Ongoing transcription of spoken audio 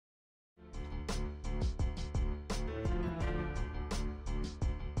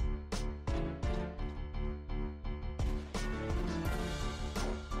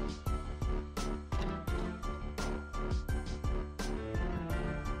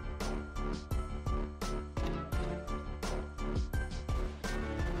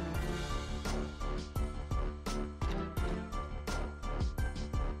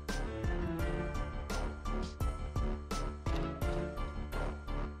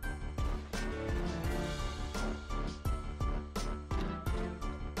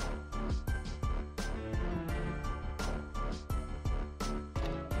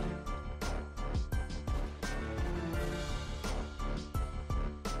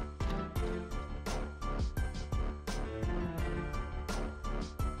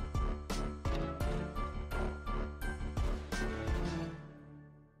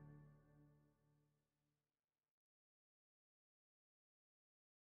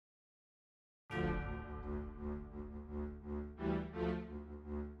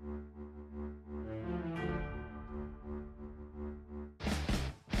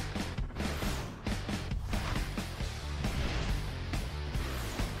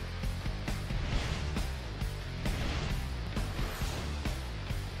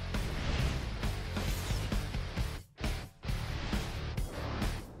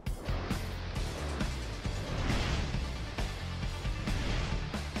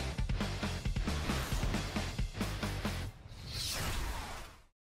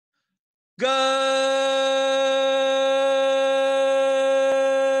Good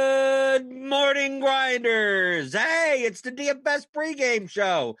morning, Grinders. Hey, it's the DFS pregame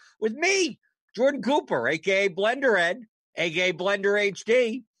show with me, Jordan Cooper, a.k.a. Blender Ed, a.k.a. Blender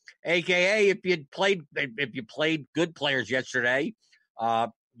HD, a.k.a. if you played good players yesterday,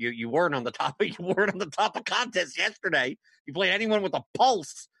 you weren't on the top of contest yesterday. You played anyone with a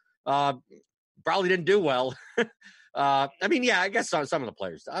pulse, probably didn't do well. I guess some of the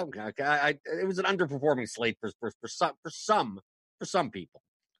players. Okay, it was an underperforming slate for some people.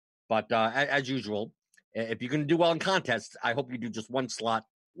 But as usual, if you're going to do well in contests, I hope you do just one slot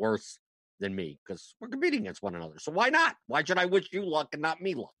worse than me because we're competing against one another. So why not? Why should I wish you luck and not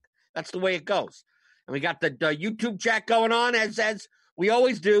me luck? That's the way it goes. And we got the YouTube chat going on as we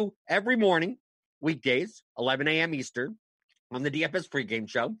always do every morning, weekdays, 11 a.m. Eastern on the DFS pregame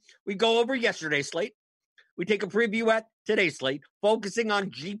show. We go over yesterday's slate. We take a preview at today's slate, focusing on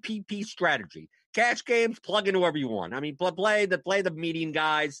GPP strategy. Cash games, plug in whoever you want. I mean, play the median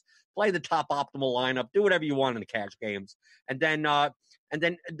guys, play the top optimal lineup, do whatever you want in the cash games. And then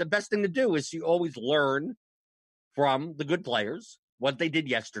the best thing to do is you always learn from the good players, what they did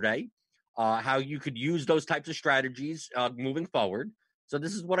yesterday, how you could use those types of strategies moving forward. So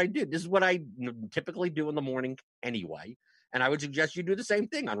this is what I did. This is what I typically do in the morning anyway. And I would suggest you do the same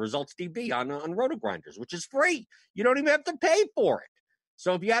thing on Results DB on RotoGrinders, which is free. You don't even have to pay for it.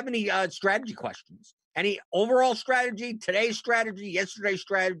 So if you have any strategy questions, any overall strategy, today's strategy, yesterday's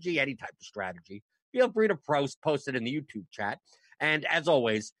strategy, any type of strategy, feel free to post it in the YouTube chat. And as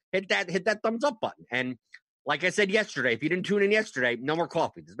always, hit that thumbs up button. And like I said yesterday, if you didn't tune in yesterday, no more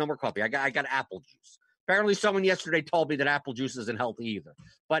coffee. There's no more coffee. I got apple juice. Apparently someone yesterday told me that apple juice isn't healthy either.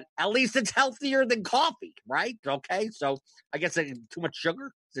 But at least it's healthier than coffee, right? Okay, so I guess too much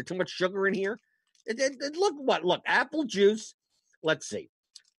sugar? Is there too much sugar in here? Look, apple juice. Let's see.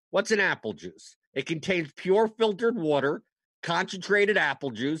 What's in apple juice? It contains pure filtered water, concentrated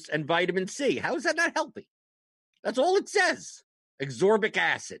apple juice, and vitamin C. How is that not healthy? That's all it says. Ascorbic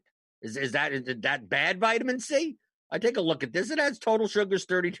acid. Is that bad vitamin C? I take a look at this. It has total sugars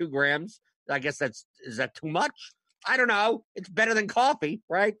 32 grams. I guess is that too much? I don't know. It's better than coffee,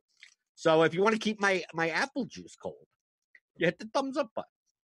 right? So if you want to keep my apple juice cold, you hit the thumbs up button.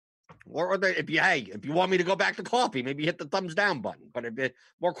 Or if you want me to go back to coffee, maybe hit the thumbs down button. But if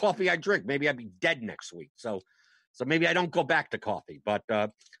more coffee I drink, maybe I'd be dead next week. So maybe I don't go back to coffee. But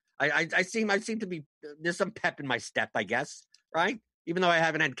I seem to be there's some pep in my step, I guess, right? Even though I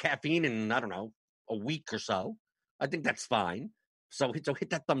haven't had caffeine in, I don't know, a week or so. I think that's fine. So hit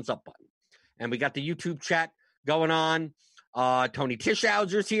that thumbs up button. And we got the YouTube chat going on. Tony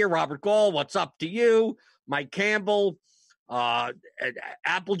Tischhauser's here. Robert Gall, what's up to you? Mike Campbell,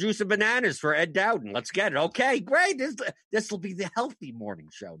 apple juice and bananas for Ed Dowden. Let's get it. Okay, great. This will be the healthy morning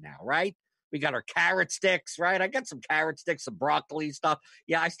show now, right? We got our carrot sticks, right? I got some carrot sticks, some broccoli stuff.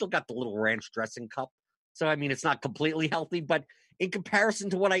 Yeah, I still got the little ranch dressing cup. So, I mean, it's not completely healthy, but in comparison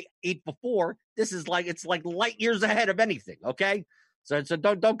to what I ate before, it's like light years ahead of anything, okay? So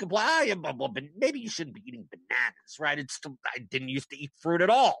don't complain. But maybe you shouldn't be eating bananas, right? I didn't used to eat fruit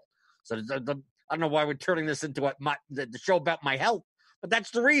at all. So I don't know why we're turning this into the show about my health, but that's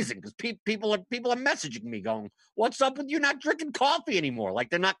the reason because people are messaging me going, "What's up with you not drinking coffee anymore?"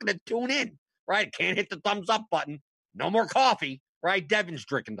 Like they're not going to tune in, right? Can't hit the thumbs up button. No more coffee, right? Devin's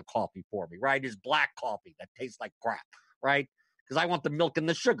drinking the coffee for me, right? His black coffee that tastes like crap, right? Because I want the milk and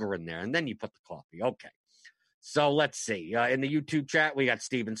the sugar in there, and then you put the coffee. Okay. So let's see. In the YouTube chat, we got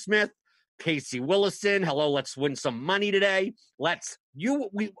Stephen Smith, Casey Willison. Hello, let's win some money today. I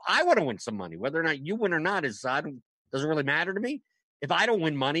want to win some money. Whether or not you win or not doesn't really matter to me. If I don't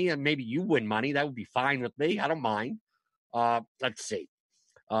win money and maybe you win money, that would be fine with me. I don't mind. Let's see.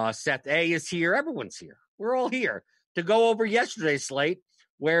 Seth A is here. Everyone's here. We're all here to go over yesterday's slate,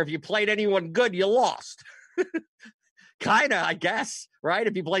 where if you played anyone good, you lost. Kind of, I guess, right?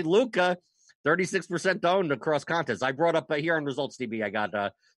 If you played Luka, 36% owned across contests. I brought up here on Results DB, I got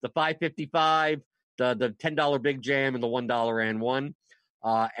the 555, the $10 big jam, and the $1 and one.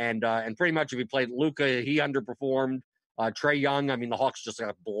 And pretty much if you played Luka, he underperformed. Trae Young, I mean, the Hawks just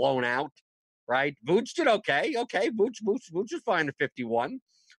got blown out, right? Vooch did okay. Okay, Vooch is fine at 51,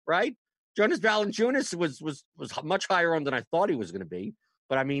 right? Jonas Valanciunas was much higher on than I thought he was going to be.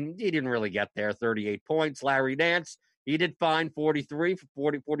 But, I mean, he didn't really get there. 38 points. Larry Nance, he did fine, 43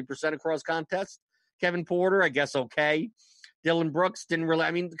 for 40% across contests. Kevin Porter, I guess, okay. Dylan Brooks didn't really –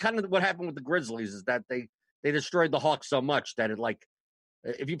 I mean, kind of what happened with the Grizzlies is that they destroyed the Hawks so much that it, like –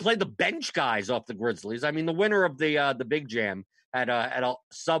 if you play the bench guys off the Grizzlies, I mean, the winner of the Big Jam had a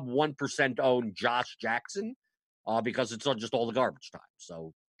sub 1% owned Josh Jackson because it's just all the garbage time.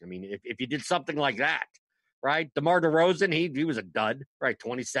 So I mean, if you did something like that, right? DeMar DeRozan, he was a dud, right?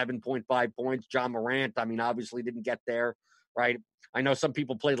 27.5 points. John Morant, I mean, obviously didn't get there, right? I know some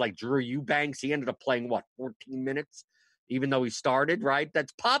people played like Drew Eubanks. He ended up playing, 14 minutes, even though he started, right?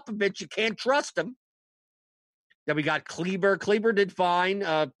 That's Popovich. You can't trust him. Then we got Kleber. Kleber did fine,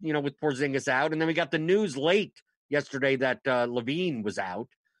 with Porzingis out. And then we got the news late yesterday that Levine was out.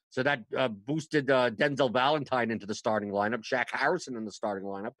 So that boosted Denzel Valentine into the starting lineup. Shaq Harrison in the starting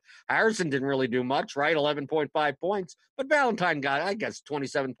lineup. Harrison didn't really do much, right? 11.5 points. But Valentine got, I guess,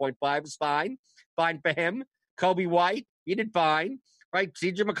 27.5 is fine. Fine for him. Kobe White, he did fine, right?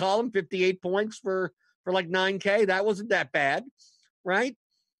 CJ McCollum, 58 points for like 9K. That wasn't that bad, right?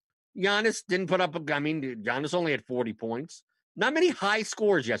 Giannis didn't put up Giannis only had 40 points. Not many high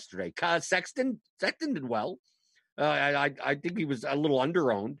scores yesterday. Sexton did well. I think he was a little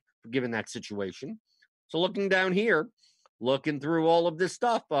underowned given that situation. So looking down here, looking through all of this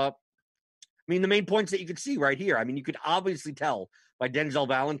stuff, the main points that you could see right here, you could obviously tell by Denzel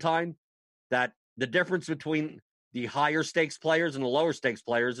Valentine that the difference between the higher stakes players and the lower stakes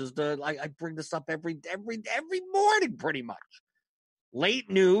players is I bring this up every morning pretty much.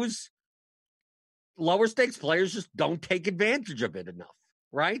 Late news, lower stakes players just don't take advantage of it enough,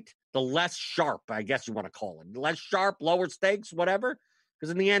 right? The less sharp, I guess you want to call it. Less sharp, lower stakes, whatever.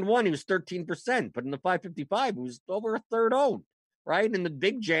 Because in the end one, he was 13%, but in the 555, he was over a third owned, right? In the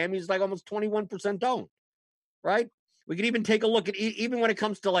big jam, he's like almost 21% owned, right? We could even take a look at, even when it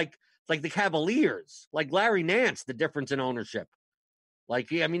comes to like the Cavaliers, like Larry Nance, the difference in ownership.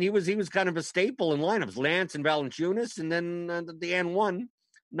 He was kind of a staple in lineups, Lance and Valanciunas, and then the N1,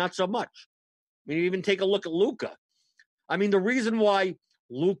 not so much. Even take a look at Luka. The reason why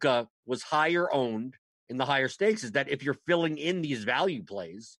Luka was higher owned in the higher stakes is that if you're filling in these value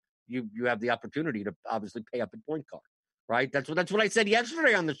plays, you have the opportunity to obviously pay up at point guard, right? That's what I said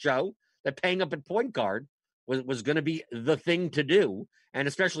yesterday on the show, that paying up at point guard was going to be the thing to do. And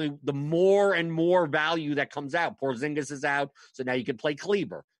especially the more and more value that comes out. Porzingis is out, so now you can play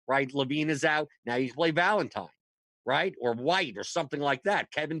Kleber, right? Levine is out, now you can play Valentine, right? Or White or something like that.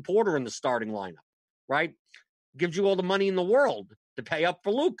 Kevin Porter in the starting lineup, right? Gives you all the money in the world to pay up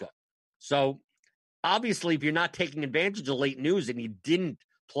for Luka. So obviously, if you're not taking advantage of late news and you didn't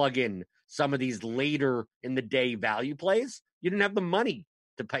plug in some of these later in the day value plays, you didn't have the money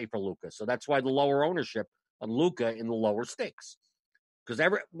to pay for Luka. So that's why the lower ownership on Luka in the lower stakes.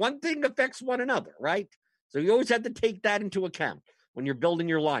 Because one thing affects one another, right? So you always have to take that into account when you're building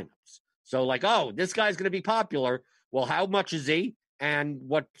your lineups. So this guy's going to be popular. Well, how much is he? And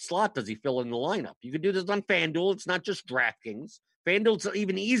what slot does he fill in the lineup? You can do this on FanDuel. It's not just DraftKings. FanDuel's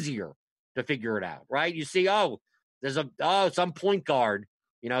even easier to figure it out, right? You see, there's some point guard.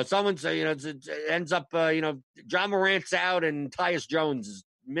 Someone's, it ends up, John Morant's out and Tyus Jones is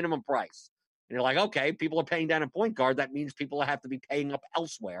minimum price. And you're like, okay, people are paying down a point guard. That means people have to be paying up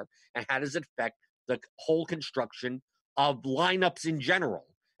elsewhere. And how does it affect the whole construction of lineups in general?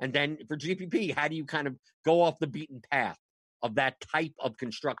 And then for GPP, how do you kind of go off the beaten path of that type of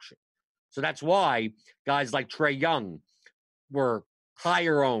construction? So that's why guys like Trae Young were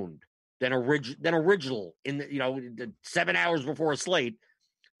higher owned than original in the 7 hours before a slate.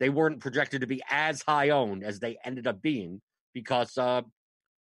 They weren't projected to be as high owned as they ended up being because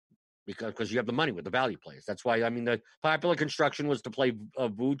you have the money with the value plays. That's why, the popular construction was to play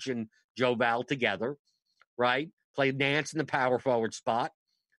Vooch and Joe Val together, right? Play Nance in the power forward spot,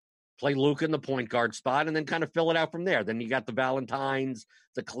 play Luka in the point guard spot, and then kind of fill it out from there. Then you got the Valentines,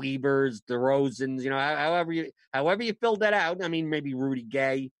 the Klebers, the Rosens, however you filled that out. Maybe Rudy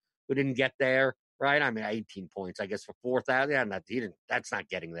Gay, who didn't get there, right? 18 points, I guess, for fourth out. Yeah, that's not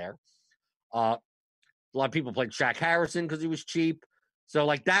getting there. A lot of people played Shaq Harrison because he was cheap. So,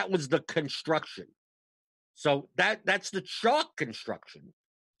 that was the construction. So that's the chalk construction.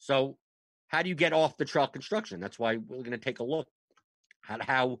 So how do you get off the chalk construction? That's why we're going to take a look at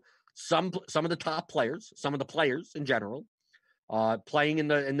how some of the top players, some of the players in general, playing in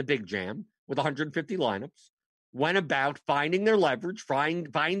the big jam with 150 lineups, went about finding their leverage,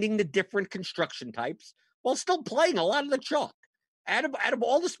 finding the different construction types while still playing a lot of the chalk. Out of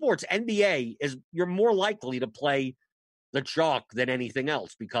all the sports, NBA you're more likely to play the chalk than anything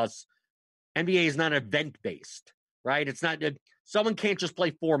else because NBA is not event-based, right? It's not someone can't just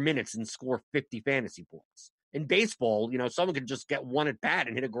play 4 minutes and score 50 fantasy points. In baseball, someone can just get one at bat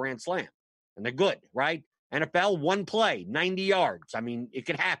and hit a grand slam, and they're good, right? NFL, one play, 90 yards. It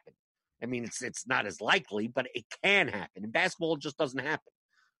could happen. It's not as likely, but it can happen. In basketball, it just doesn't happen.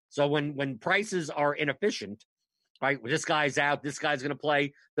 So when prices are inefficient, right? This guy's out, this guy's going to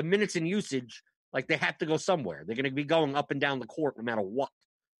play, the minutes in usage, they have to go somewhere. They're going to be going up and down the court no matter what.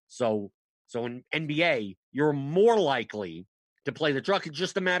 So in NBA, you're more likely to play the truck. It's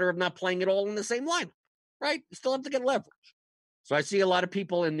just a matter of not playing it all in the same lineup, right? You still have to get leverage. So I see a lot of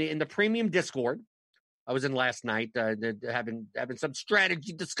people in the premium Discord. I was in last night having some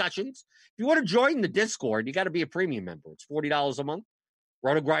strategy discussions. If you want to join the Discord, you got to be a premium member. It's $40 a month.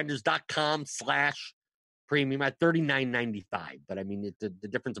 RotoGrinders.com/premium at $39.95. But I mean, the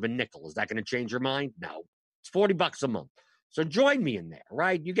difference of a nickel. Is that going to change your mind? No. It's $40 a month. So join me in there,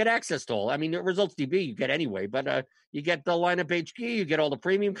 right? You get access to all. I mean, the Results DB you get anyway, but you get the lineup HQ, you get all the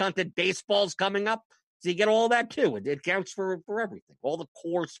premium content. Baseball's coming up, so you get all that too. It counts for everything, all the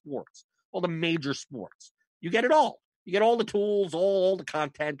core sports, all the major sports. You get it all. You get all the tools, all the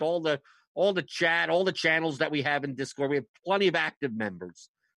content, all the chat, all the channels that we have in Discord. We have plenty of active members,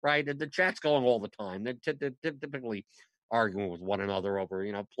 right? And the chat's going all the time. They're typically arguing with one another over,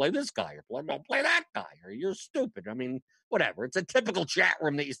 play this guy or play that guy, or you're stupid. I mean, whatever. It's a typical chat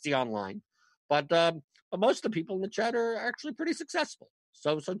room that you see online. But most of the people in the chat are actually pretty successful.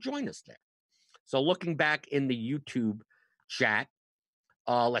 So join us there. So looking back in the YouTube chat,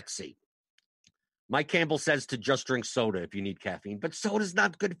 let's see. Mike Campbell says to just drink soda if you need caffeine, but soda's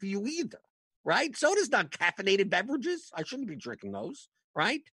not good for you either, right? Soda's not caffeinated beverages. I shouldn't be drinking those,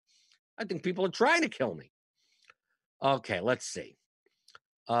 right? I think people are trying to kill me. Okay, let's see.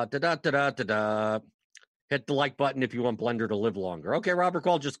 Hit the like button if you want Blender to live longer. Okay, Robert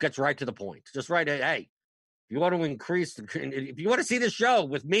Call just gets right to the point. Just right, hey, if you want to if you want to see the show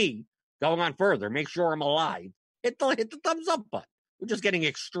with me going on further, make sure I'm alive, hit the thumbs up button. We're just getting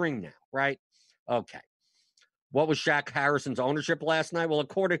extreme now, right? Okay. What was Shaq Harrison's ownership last night? Well,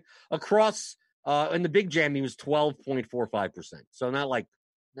 across in the big jam, he was 12.45%. So not like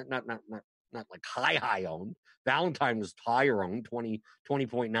high owned. Valentine was higher owned,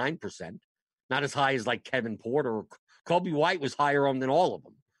 20.9%. Not as high as like Kevin Porter. Kobe White was higher owned than all of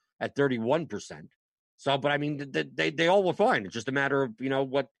them at 31%. So, but I mean, they all were fine. It's just a matter of,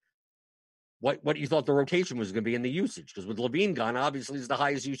 what you thought the rotation was going to be in the usage. Because with Levine gone, obviously he's the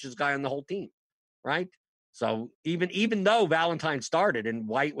highest usage guy on the whole team, right? So even though Valentine started and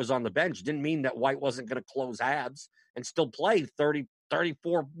White was on the bench, didn't mean that White wasn't going to close halves and still play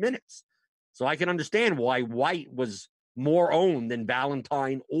 34 minutes. So I can understand why White was more owned than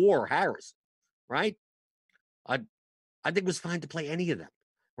Valentine or Harrison, right? I think it was fine to play any of them,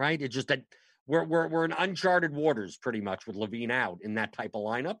 right? It's just that we're in uncharted waters pretty much with Levine out in that type of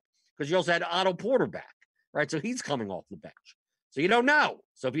lineup, because you also had Otto Porter back, right? So he's coming off the bench. So you don't know.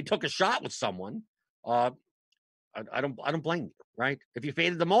 So if you took a shot with someone, I don't blame you, right? If you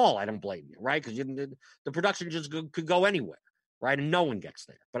faded them all, I don't blame you, right? Because the production just could go anywhere, right? And no one gets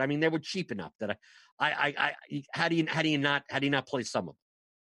there. But I mean, they were cheap enough that how do you not play some of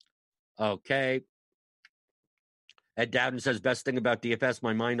them? Okay. Ed Dowden says, best thing about DFS,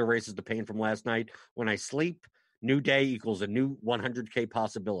 my mind erases the pain from last night. When I sleep, new day equals a new 100K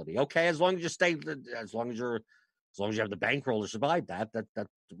possibility. Okay, as long as you have the bankroll to survive that's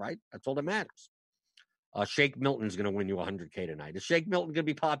right. That's all that matters. Shake Milton's going to win you 100K tonight. Is Shake Milton going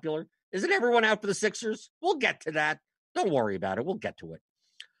to be popular? Isn't everyone out for the Sixers? We'll get to that. Don't worry about it. We'll get to it.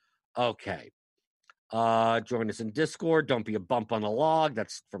 Okay. Join us in Discord. Don't be a bump on the log.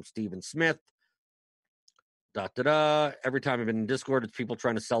 That's from Stephen Smith. Every time I've been in Discord, it's people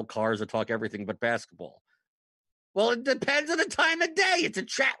trying to sell cars or talk everything but basketball. Well, it depends on the time of day. It's a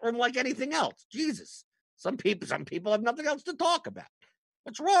chat room like anything else. Jesus. Some people have nothing else to talk about.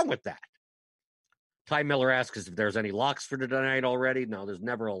 What's wrong with that? Ty Miller asks if there's any locks for tonight already. No, there's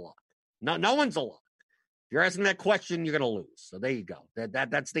never a lock. No one's a lock. If you're asking that question, you're going to lose. So there you go.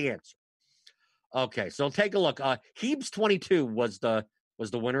 That's the answer. Okay, so take a look. Heebs 22 was the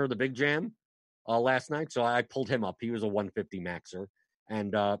winner of the big jam last night. So I pulled him up. He was a 150 maxer,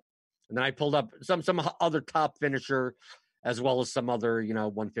 and then I pulled up some other top finisher, as well as some other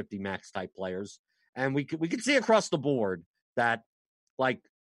 150 max type players, and we could see across the board that like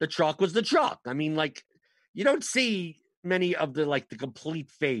the chalk was the chalk. I mean, like you don't see many of the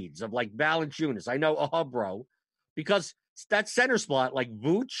complete fades of like Valanciunas. I know Ahubro, because that center spot like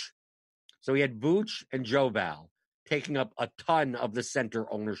Vooch. So he had Vooch and Joe Val taking up a ton of the center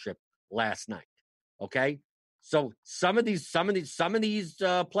ownership last night. Okay, so some of these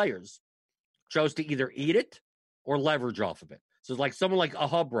players chose to either eat it or leverage off of it. So it's like someone like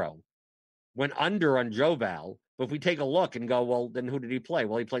Ahubro went under on Joe Val. But if we take a look and go, well, then who did he play?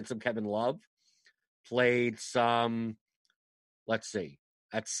 Well, he played some Kevin Love, played some, let's see,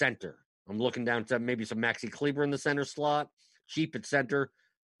 at center. I'm looking down to maybe some Maxi Kleber in the center slot, cheap at center,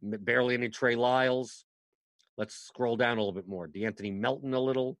 barely any Trey Lyles. Let's scroll down a little bit more. DeAnthony Melton a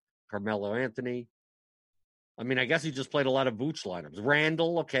little, Carmelo Anthony. I mean, I guess he just played a lot of Vooch lineups.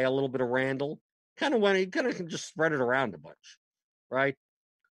 Randall, okay, a little bit of Randall. Kind of just spread it around a bunch, right?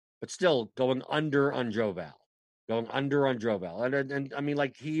 But still going under on Joval. Going under on Joval. And I mean,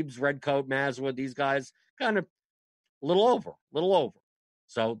 like Heebs, Redcoat, Mazwa, these guys, kind of a little over.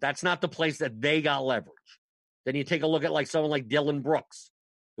 So that's not the place that they got leverage. Then you take a look at like someone like Dylan Brooks,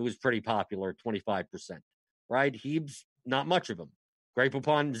 who was pretty popular, 25%, right? Heebs, not much of him. Grape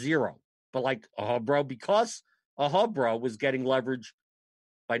upon 0. But like Ahubro, because Ahubro was getting leverage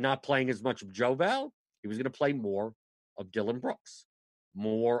by not playing as much of Joval, he was going to play more of Dylan Brooks,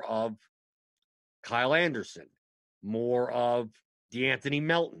 more of Kyle Anderson, more of DeAnthony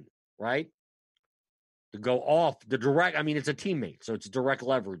Melton, right? To go off the direct, I mean, it's a teammate, so it's direct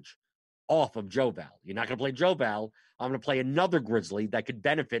leverage off of Joval. You're not going to play Joval. I'm going to play another Grizzly that could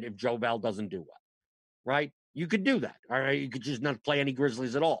benefit if Joval doesn't do well, right? You could do that. All right. You could just not play any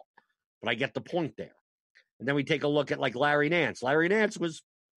Grizzlies at all. But I get the point there. And then we take a look at like Larry Nance. Larry Nance was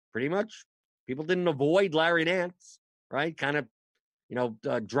pretty much, people didn't avoid Larry Nance, right? Kind of,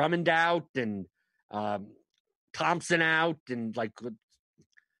 Drummond out and Thompson out, and like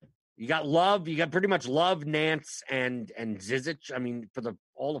you got Love, you got pretty much Love, Nance, and Zizic. I mean, for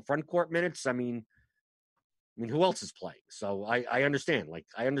all the front court minutes. I mean, who else is playing? So I understand. Like,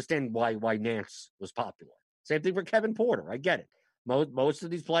 I understand why Nance was popular. Same thing for Kevin Porter. I get it. Most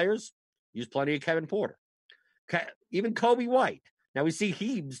of these players use plenty of Kevin Porter. Even Kobe White. Now we see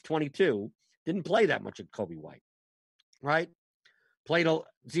Heebs, 22, didn't play that much of Kobe White, right? Played a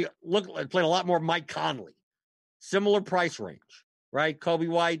lot more Mike Conley. Similar price range, right? Kobe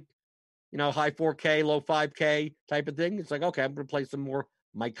White, high 4K, low 5K type of thing. It's like, okay, I'm going to play some more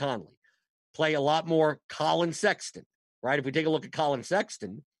Mike Conley. Play a lot more Colin Sexton, right? If we take a look at Colin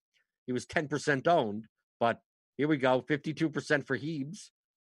Sexton, he was 10% owned, but here we go, 52% for Heebs.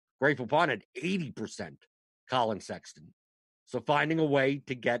 Grateful Pawn at 80% Colin Sexton. So finding a way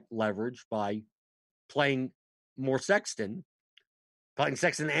to get leverage by playing more Sexton, playing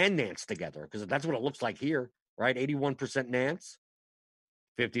Sexton and Nance together, because that's what it looks like here, right? 81% Nance,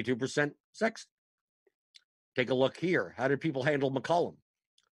 52% Sexton. Take a look here. How did people handle McCollum?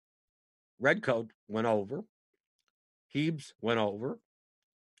 Redcoat went over. Heebs went over.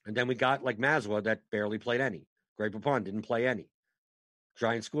 And then we got like Mazwa that barely played any. Grape Upon didn't play any.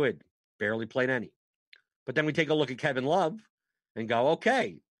 Giant Squid barely played any. But then we take a look at Kevin Love and go,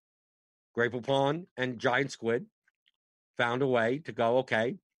 okay, Grape Upon and Giant Squid found a way to go,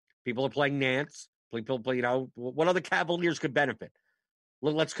 okay, people are playing Nance. People play, what other Cavaliers could benefit?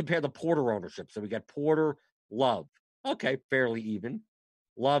 Let's compare the Porter ownership. So we got Porter, Love. Okay, fairly even.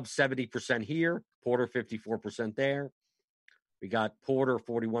 Love 70% here, Porter 54% there. We got Porter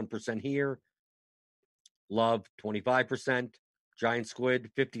 41% here, Love 25%, Giant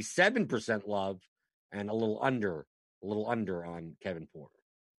Squid 57% Love, and a little under on Kevin Porter.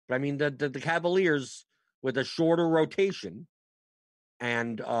 But I mean, the Cavaliers with a shorter rotation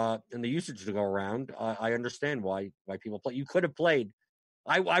and the usage to go around, I understand why people play. You could have played.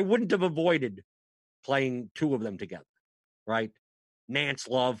 I wouldn't have avoided playing two of them together, right? Nance,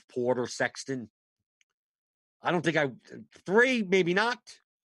 Love, Porter, Sexton. I don't think 3, maybe not.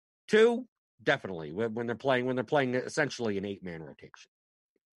 2, definitely. When they're playing essentially an 8-man rotation.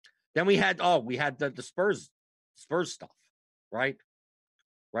 Then we had the Spurs stuff, right?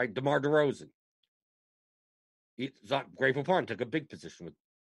 Right, DeMar DeRozan. Grateful Pawn took a big position with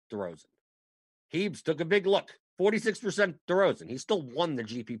DeRozan. Heebs took a big look. 46% DeRozan. He still won the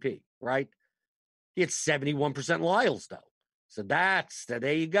GPP, right? He had 71% Lyles, though. So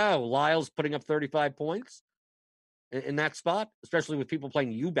there you go. Lyles putting up 35 points in that spot, especially with people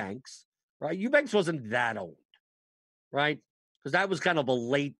playing Eubanks, right? Eubanks wasn't that old, right? Because that was kind of a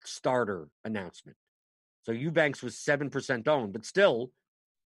late starter announcement. So Eubanks was 7% owned, but still,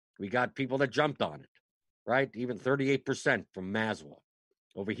 we got people that jumped on it, right? Even 38% from Mazwa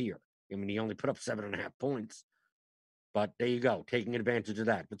over here. I mean, he only put up 7.5 points, but there you go, taking advantage of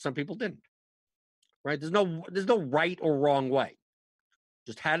that. But some people didn't, right? There's no right or wrong way.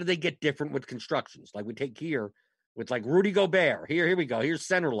 Just how do they get different with constructions? Like we take here with like Rudy Gobert. Here we go. Here's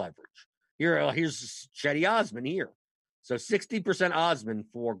center leverage. Here's Chetty Osman here. So 60% Osman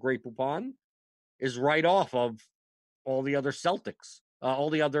for Great Poupon is right off of all the other Celtics, all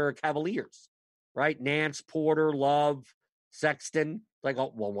the other Cavaliers, right? Nance, Porter, Love, Sexton. Like,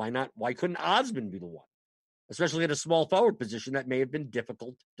 oh, well, why not? Why couldn't Osman be the one? Especially at a small forward position that may have been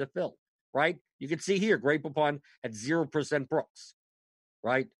difficult to fill, right? You can see here, Great Poupon at 0% Brooks,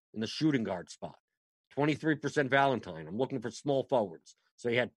 right? In the shooting guard spot. 23% Valentine. I'm looking for small forwards. So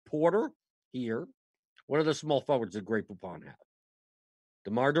he had Porter here. What are the small forwards that Great Poupon have?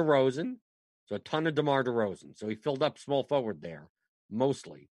 DeMar DeRozan. So a ton of DeMar DeRozan. So he filled up small forward there,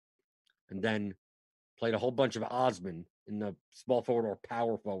 mostly. And then played a whole bunch of Osman in the small forward or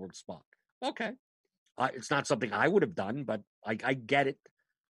power forward spot. Okay. It's not something I would have done, but I get it.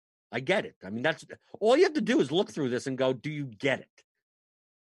 I get it. I mean, that's all you have to do is look through this and go, do you get it?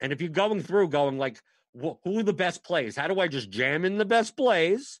 And if you're going through like, who are the best plays? How do I just jam in the best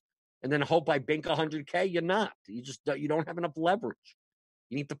plays and then hope I bink 100K? You're not. You don't have enough leverage.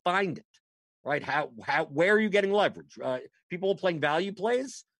 You need to find it, right? Where are you getting leverage? People are playing value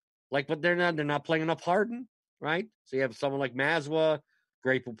plays, but they're not playing enough Harden, right? So you have someone like Mazwa,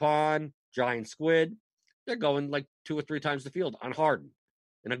 Grey Poupon, Giant Squid. They're going like 2 or 3 times the field on Harden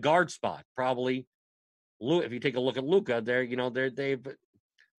in a guard spot. Probably, if you take a look at Luka, they've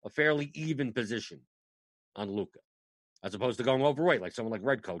a fairly even position on Luka, as opposed to going overweight, like someone like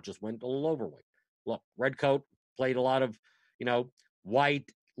Redcoat just went a little overweight. Look, Redcoat played a lot of,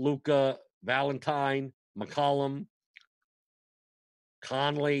 White, Luka, Valentine, McCollum,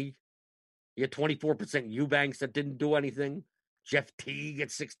 Conley. He had 24% Eubanks that didn't do anything. Jeff Teague at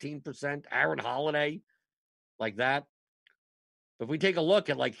 16%. Aaron Holiday, like that. But if we take a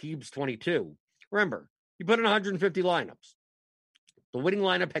look at like Heeb's 22, remember, he put in 150 lineups. The winning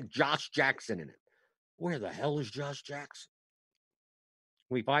lineup had Josh Jackson in it. Where the hell is Josh Jackson?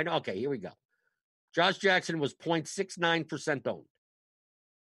 We find, okay, here we go. Josh Jackson was 0.69% owned.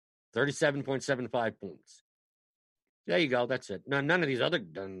 37.75 points. There you go. That's it. None of these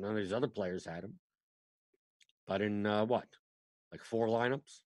other players had him. But in what? Like 4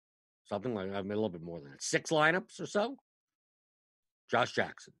 lineups? Something like, I mean, a little bit more than that. 6 lineups or so? Josh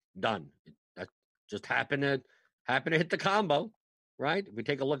Jackson. Done. That just happened to hit the combo, right? If we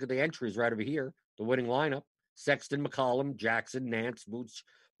take a look at the entries right over here, the winning lineup, Sexton, McCollum, Jackson, Nance, Vooch,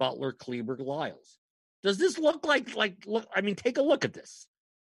 Butler, Kleber, Lyles. Does this look look? I mean, take a look at this.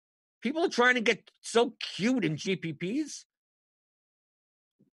 People are trying to get so cute in GPPs.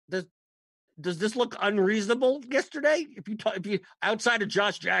 Does this look unreasonable yesterday? If you outside of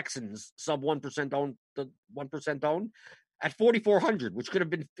Josh Jackson's sub 1% owned, the 1% owned at 4,400, which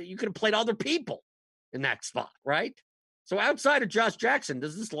you could have played other people in that spot, right? So outside of Josh Jackson,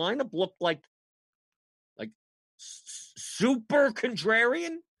 does this lineup look like super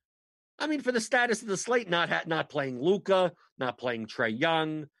contrarian? I mean, for the status of the slate, not playing Luka, not playing Trae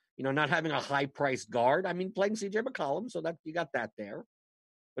Young, not having a high-priced guard. I mean, playing CJ McCollum, so that you got that there.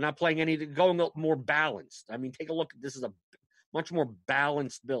 But not playing going more balanced. I mean, take a look. This is a much more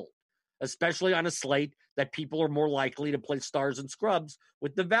balanced build, especially on a slate that people are more likely to play stars and scrubs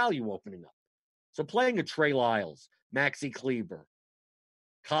with the value opening up. So playing a Trey Lyles, Maxi Kleber,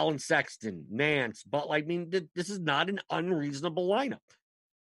 Colin Sexton, Nance, but I mean, this is not an unreasonable lineup.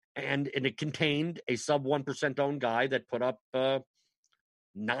 And it contained a sub 1% owned guy that put up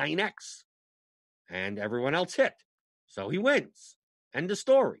 9x, and everyone else hit. So he wins. End of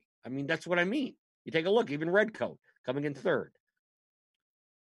story. I mean, that's what I mean. You take a look, even Redcoat coming in third.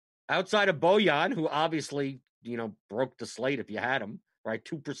 Outside of Bojan, who obviously, broke the slate if you had him, right?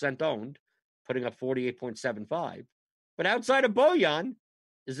 2% owned, putting up 48.75. But outside of Bojan,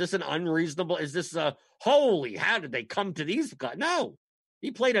 is this an unreasonable? Is this holy? How did they come to these guys? No.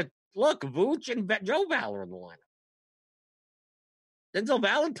 He played Vooch and Joe Valor in the lineup. Denzel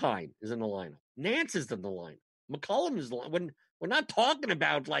Valentine is in the lineup. Nance is in the lineup. McCollum is when we're not talking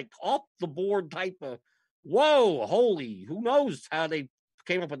about like off the board type of holy, who knows how they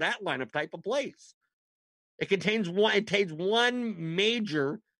came up with that lineup type of plays. It contains one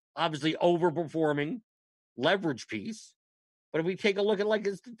major, obviously overperforming leverage piece. But if we take a look at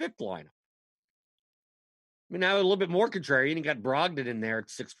it's the 5th lineup. I mean, now a little bit more contrarian. You got Brogdon in there at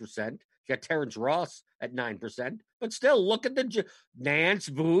 6%. You got Terrence Ross at 9%. But still, look at the Nance,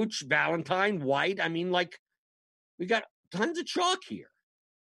 Vooch, Valentine, White. I mean, we got tons of chalk here.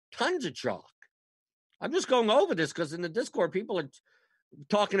 Tons of chalk. I'm just going over this because in the Discord, people are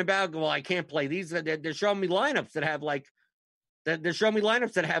talking about, well, I can't play these. They're showing me lineups that have like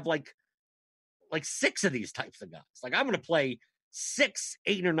 6 of these types of guys. Like, I'm going to play 6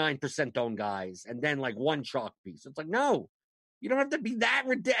 8 or 9% owned guys and then like 1 chalk piece. It's like, no, you don't have to be that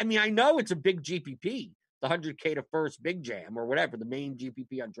ridiculous. I mean, I know it's a big GPP, the 100K to first big jam or whatever, the main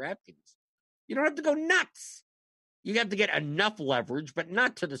GPP on DraftKings. You don't have to go nuts. You have to get enough leverage, but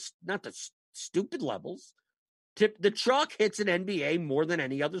not to the stupid levels. The chalk hits in NBA more than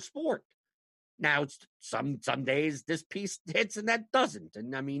any other sport. Now, it's some days this piece hits and that doesn't.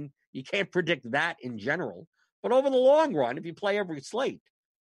 And I mean, you can't predict that in general. But over the long run, if you play every slate,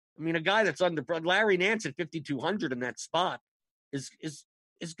 I mean, a guy that's under Larry Nance at 5,200 in that spot is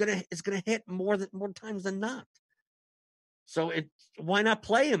gonna hit more times than not. So why not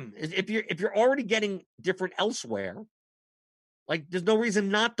play him? If you're already getting different elsewhere, like there's no reason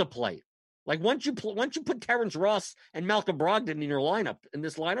not to play him. Like once you put Terrence Ross and Malcolm Brogdon in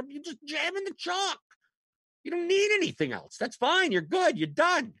this lineup, you just jam in the chalk. You don't need anything else. That's fine. You're good. You're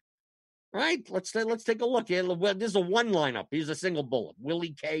done. Right? Let's take a look. This is a one lineup. Here's a single bullet.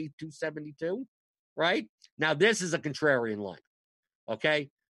 Willie K 272. Right? Now this is a contrarian lineup. Okay?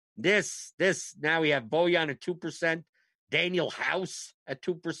 This now we have Bojan at 2%, Daniel House at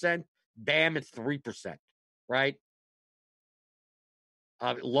 2%, Bam at 3%. Right?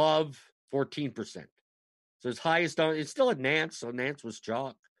 Love 14%. So his highest, it's still at Nance, so Nance was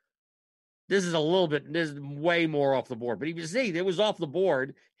chalk. This is way more off the board. But if you see, it was off the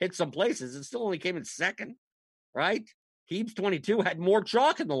board, hit some places. It still only came in second, right? Heaps 22 had more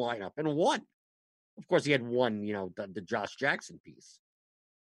chalk in the lineup and won. Of course, he had one, the Josh Jackson piece.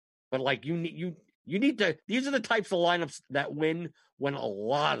 But like you need to. These are the types of lineups that win when a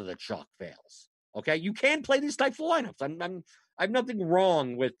lot of the chalk fails. Okay, you can play these types of lineups. I have nothing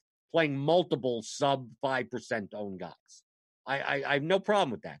wrong with playing multiple sub 5% owned guys. I have no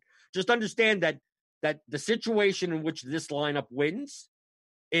problem with that. Just understand that the situation in which this lineup wins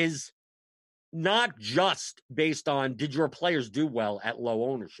is not just based on did your players do well at low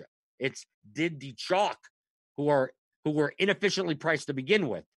ownership. It's did the chalk who were inefficiently priced to begin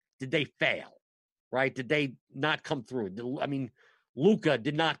with, did they fail? Right? Did they not come through? I mean, Luka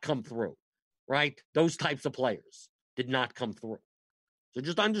did not come through, right? Those types of players did not come through. So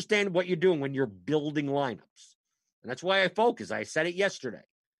just understand what you're doing when you're building lineups. And that's why I focus. I said it yesterday.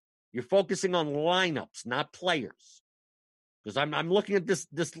 You're focusing on lineups, not players. Because I'm looking at this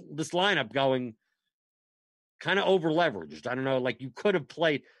lineup going kind of over leveraged. I don't know, like you could have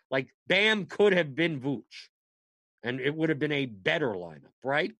played, like Bam could have been Vooch, and it would have been a better lineup,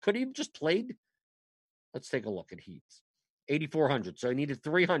 right? Could he have just played? Let's take a look at Heats. 8,400. So he needed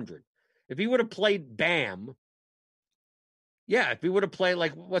 300. If he would have played Bam, yeah, if he would have played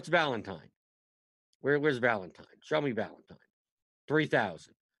like what's Valentine? Where's Valentine? Show me Valentine.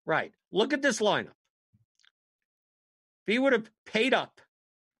 3,000. Right. Look at this lineup. If he would have paid up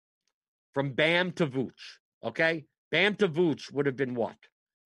from Bam to Vooch, okay? Bam to Vooch would have been what?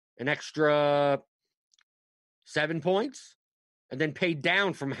 An extra 7 points? And then paid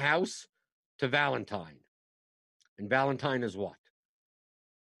down from House to Valentine. And Valentine is what?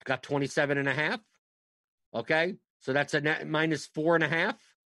 Got 27.5. Okay? So that's a net minus 4.5.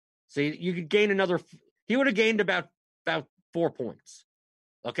 So you could gain another. He would have gained about 4 points.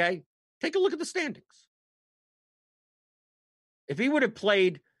 Okay? Take a look at the standings. If he would have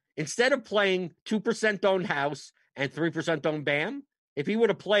played, instead of playing 2% owned House and 3% owned Bam, if he would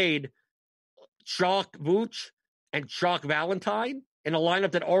have played chalk Vooch and chalk Valentine in a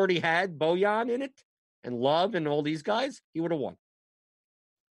lineup that already had Bojan in it and Love and all these guys, he would have won.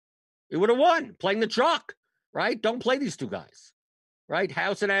 He would have won playing the chalk, right? Don't play these two guys, right?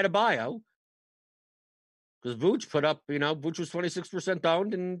 House and Adebayo. Because Vooch put up, Vooch was 26%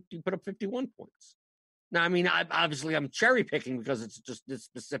 owned and he put up 51 points. Now, I mean, I'm cherry picking because it's just this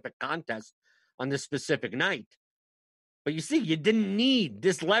specific contest on this specific night. But you see, you didn't need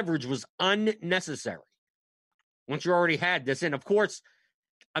this leverage was unnecessary. Once you already had this in, of course,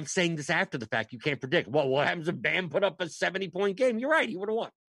 I'm saying this after the fact. You can't predict. Well, what happens if Bam put up a 70-point game? You're right. He would have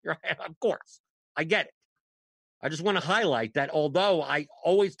won. You're right. Of course. I get it. I just want to highlight that although I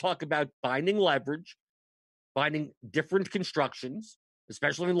always talk about finding leverage, finding different constructions,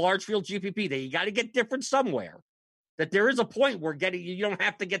 especially in large field GPP, that you got to get different somewhere, that there is a point where you don't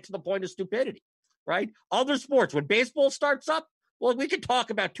have to get to the point of stupidity, right? Other sports, when baseball starts up, well, we can talk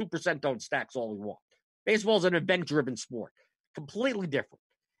about 2% owned stacks all we want. Baseball is an event-driven sport. Completely different.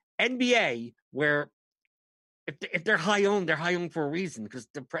 NBA, where if they're high owned for a reason because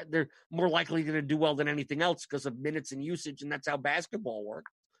they're more likely going to do well than anything else because of minutes and usage, and that's how basketball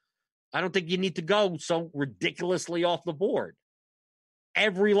works. I don't think you need to go so ridiculously off the board.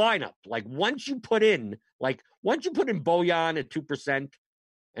 Every lineup, like once you put in Bojan at 2%,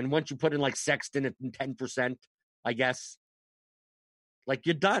 and once you put in like Sexton at 10%, I guess, like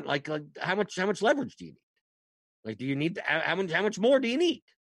you're done. Like how much leverage do you need? Like, do you need how much more do you need?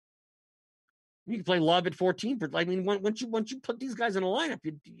 You can play Love at 14. I mean, once you put these guys in a lineup,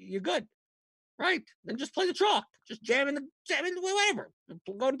 you're good, right? Then just play the chalk. Just jam in whatever.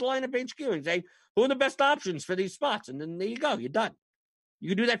 Go to the lineup HQ and say who are the best options for these spots, and then there you go. You're done. You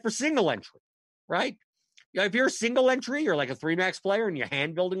can do that for single entry, right? If you're a single entry or like a 3-max player and you're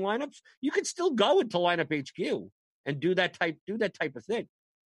hand building lineups, you can still go into lineup HQ and do that type of thing.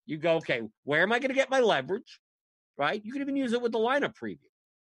 You go, okay, where am I going to get my leverage? Right? You can even use it with the lineup preview.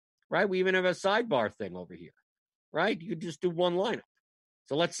 Right? We even have a sidebar thing over here. right? You could just do one lineup.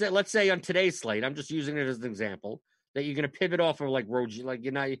 So let's say on today's slate, I'm just using it as an example, that you're going to pivot off of like Roji, like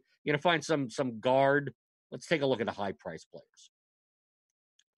you're going to find some guard. Let's take a look at the high price players.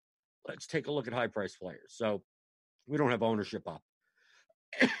 Let's take a look at high price players. So we don't have ownership up,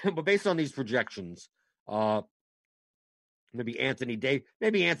 but based on these projections, maybe Anthony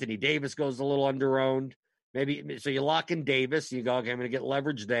Davis goes a little underowned. Maybe so you lock in Davis. You go, okay, I'm going to get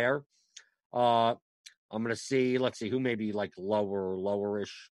leverage there. I'm going to see. Let's see who may be like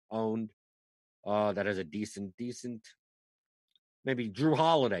lowerish owned. That has a decent. Maybe Drew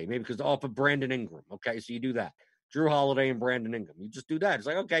Holiday. Maybe because off of Brandon Ingram. Okay, so you do that. Drew Holiday and Brandon Ingram. You just do that. It's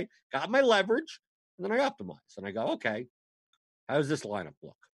like, okay, got my leverage, and then I optimize, and I go, okay, how does this lineup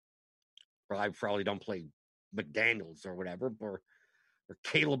look? I probably don't play McDaniels or whatever, or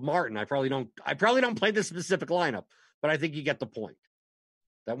Caleb Martin. I probably don't play this specific lineup, but I think you get the point.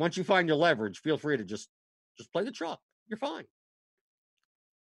 That once you find your leverage, feel free to just play the chalk. You're fine.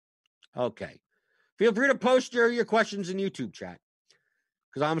 Okay. Feel free to post your questions in YouTube chat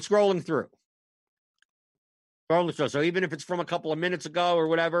because I'm scrolling through. So even if it's from a couple of minutes ago or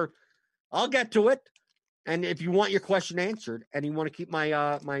whatever, I'll get to it. And if you want your question answered and you want to keep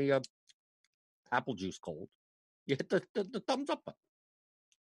my my apple juice cold, you hit the thumbs up button.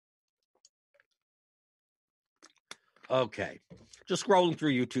 Okay. Just scrolling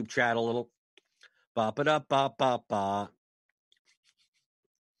through YouTube chat a little. Ba-ba-da-ba-ba-ba.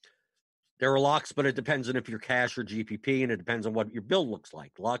 There are locks, but it depends on if you're cash or GPP, and it depends on what your build looks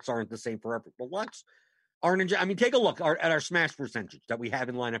like. Locks aren't the same for everyone. But locks aren't. I mean, take a look at our smash percentage that we have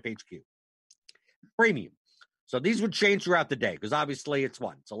in lineup HQ. Premium. So these would change throughout the day because obviously it's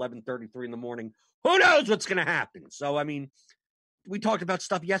 11:33 in the morning. Who knows what's going to happen? So I mean, we talked about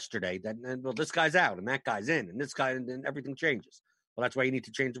stuff yesterday that well, this guy's out and that guy's in, and this guy, and then everything changes. Well, that's why you need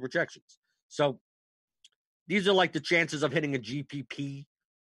to change the projections. So these are like the chances of hitting a GPP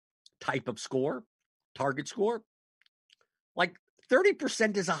type of score, target score. Like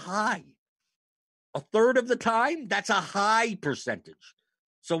 30% is a high. A third of the time, that's a high percentage.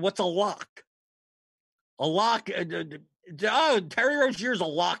 So what's a lock? A lock. Terry Rozier's a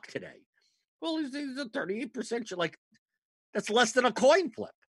lock today. Well, he's a 38%. Like, that's less than a coin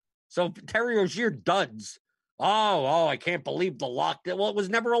flip. So Terry Rozier duds. Oh, I can't believe the lock. Well, it was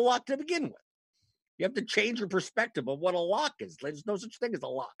never a lock to begin with. You have to change your perspective of what a lock is. There's no such thing as a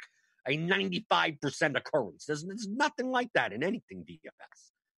lock. A 95% occurrence. There's nothing like that in anything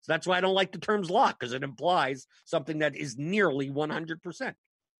DFS. So that's why I don't like the terms lock, because it implies something that is nearly 100%.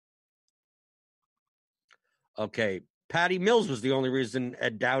 Okay, Patty Mills was the only reason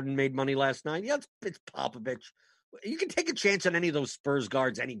Ed Dowden made money last night. Yeah, it's Popovich. You can take a chance on any of those Spurs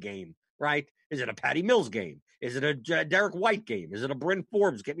guards any game, right? Is it a Patty Mills game? Is it a Derek White game? Is it a Bryn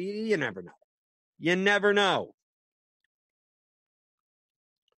Forbes game? You never know. You never know.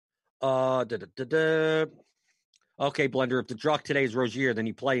 Okay, Blender, if the draw today is Rozier, then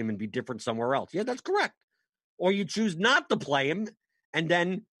you play him and be different somewhere else. Yeah, that's correct. Or you choose not to play him and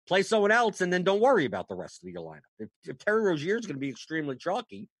then play someone else and then don't worry about the rest of your lineup. If Terry Rozier is going to be extremely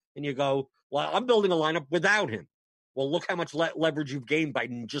chalky and you go, well, I'm building a lineup without him. Well, look how much leverage you've gained by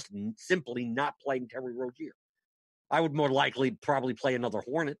just simply not playing Terry Rozier. I would more likely probably play another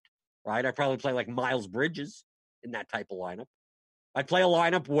Hornet, right? I'd probably play like Miles Bridges in that type of lineup. I'd play a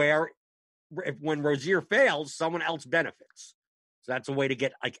lineup where when Rozier fails, someone else benefits. So that's a way to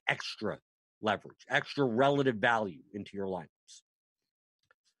get like extra leverage, extra relative value into your lineups.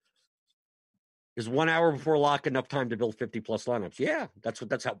 Is 1 hour before lock enough time to build 50 plus lineups? Yeah, that's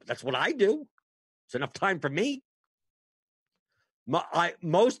what I do. It's enough time for me.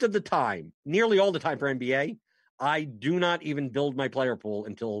 Most of the time, nearly all the time for NBA, I do not even build my player pool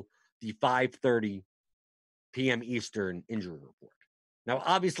until the 5:30 p.m. Eastern injury report. Now,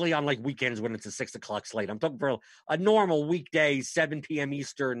 obviously, on like weekends when it's a 6 o'clock slate, I'm talking for a normal weekday 7 p.m.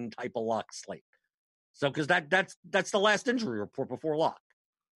 Eastern type of lock slate. So, because that's the last injury report before lock.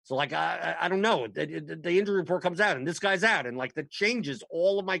 So, like, I don't know. The injury report comes out, and this guy's out, and like that changes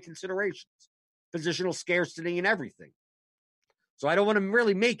all of my considerations, positional scarcity, and everything. So, I don't want to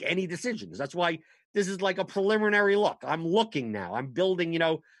really make any decisions. That's why this is like a preliminary look. I'm looking now. I'm building.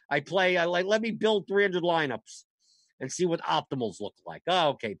 Let me build 300 lineups and see what optimals look like. Oh,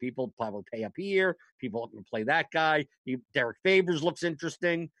 okay, people probably pay up here. People are going to play that guy. Derek Favors looks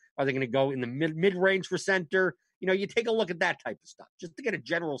interesting. Are they going to go in the mid-range for center? You take a look at that type of stuff just to get a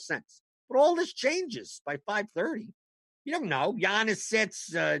general sense. But all this changes by 5:30. You don't know. Giannis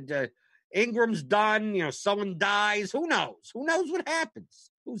sits. Ingram's done. Someone dies. Who knows? Who knows what happens?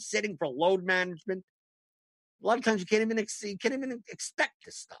 Who's sitting for load management? A lot of times you can't even expect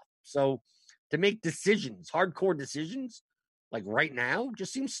this stuff. So to make decisions, hardcore decisions, like right now,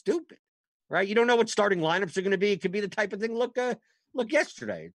 just seems stupid, right? You don't know what starting lineups are going to be. It could be the type of thing. Look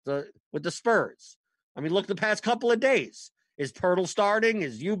yesterday with the Spurs. I mean, look the past couple of days. Is Pirtle starting?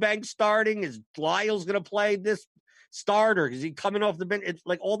 Is Eubanks starting? Is Lyles going to play this starter? Is he coming off the bench? It's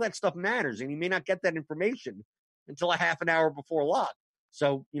like all that stuff matters, and you may not get that information until a half an hour before lock.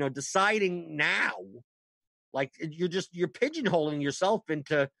 So, deciding now, like you're pigeonholing yourself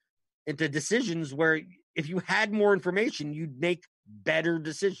into decisions where if you had more information, you'd make better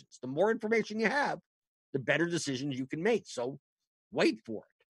decisions. The more information you have, the better decisions you can make. So wait for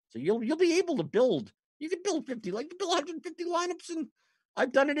it. So you'll be able to build. You can build 50, like you build 150 lineups, and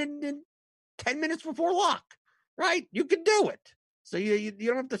I've done it in 10 minutes before lock, right? You can do it. So you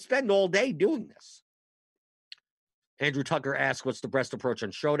don't have to spend all day doing this. Andrew Tucker asks, what's the best approach on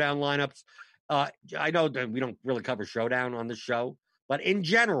showdown lineups? I know that we don't really cover showdown on this show, but in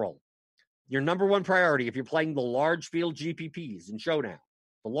general, your number one priority, if you're playing the large field GPPs in showdown,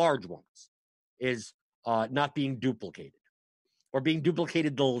 the large ones, is not being duplicated or being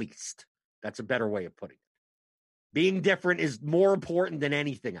duplicated the least. That's a better way of putting it. Being different is more important than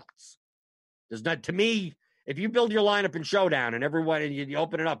anything else. There's not, to me, if you build your lineup in showdown and everyone, and you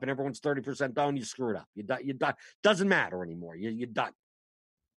open it up and everyone's 30% down, you screw it up. You're done. Doesn't matter anymore. You're done.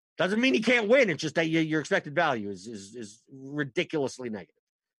 Doesn't mean you can't win. It's just that your expected value is ridiculously negative.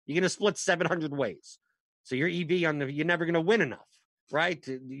 You're going to split 700 ways. So your EV you're never going to win enough, right?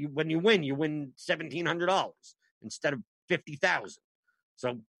 When you win $1,700 instead of 50,000.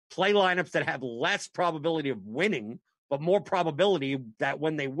 So play lineups that have less probability of winning, but more probability that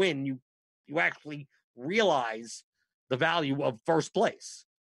when they win, you actually realize the value of first place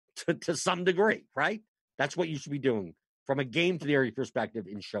to some degree, right? That's what you should be doing from a game theory perspective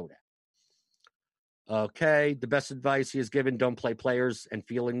in showdown. Okay, the best advice he has given, don't play players and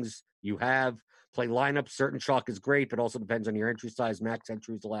feelings you have. Play lineups. Certain chalk is great, but also depends on your entry size, max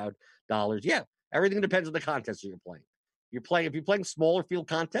entries allowed, dollars. Yeah, everything depends on the contest that you're playing. If you're playing smaller field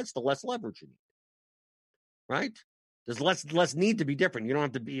contests, the less leverage you need. Right? There's less need to be different. You don't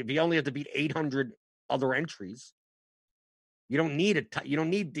have to be, if you only have to beat 800 other entries, you don't need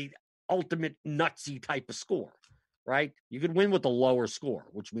the ultimate nutsy type of score, right? You could win with a lower score,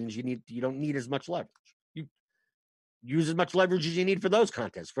 which means you don't need as much leverage. You use as much leverage as you need for those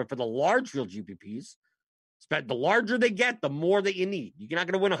contests. For the large field GPPs, the larger they get, the more that you need. You're not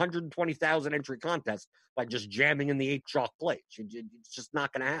going to win 120,000 entry contest by just jamming in the 8 chalk plays. It's just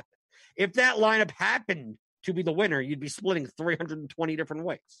not going to happen. If that lineup happened to be the winner, you'd be splitting 320 different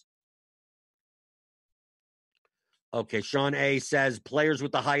ways. Okay, Sean A. says, players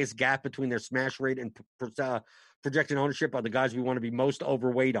with the highest gap between their smash rate and projected ownership are the guys we want to be most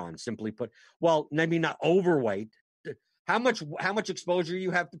overweight on, simply put. Well, maybe not overweight. How much exposure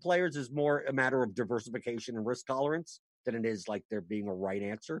you have to players is more a matter of diversification and risk tolerance than it is like there being a right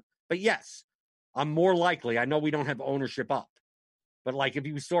answer. But yes, I'm more likely. I know we don't have ownership up, but like if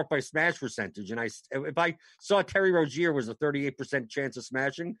you sort by smash percentage, and if I saw Terry Rozier was a 38% chance of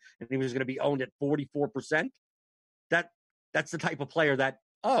smashing, and he was going to be owned at 44%, that's the type of player that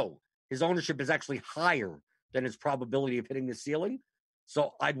his ownership is actually higher than his probability of hitting the ceiling.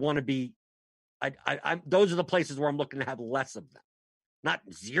 So I'd want to be. Those are the places where I'm looking to have less of them. Not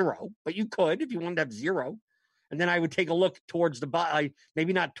zero, but you could if you wanted to have zero. And then I would take a look towards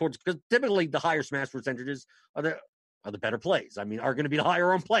maybe not towards, because typically the higher smash percentages are the better plays. I mean, are going to be the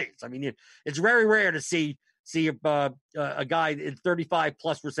higher on plays. I mean, it's very rare to see a guy in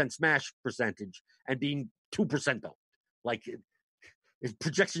 35+% smash percentage and being 2% though. Like his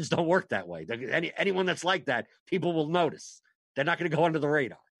projections don't work that way. Anyone that's like that, people will notice. They're not going to go under the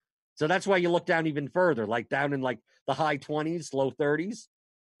radar. So that's why you look down even further, like down in like the high 20s, low 30s,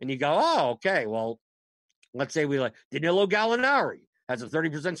 and you go, oh, okay, well, let's say we like Danilo Gallinari has a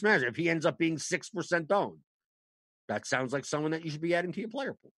 30% smash. If he ends up being 6% owned, that sounds like someone that you should be adding to your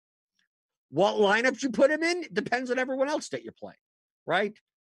player pool. What lineups you put him in depends on everyone else that you're playing, right?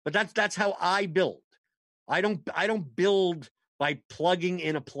 But that's how I build. I don't build by plugging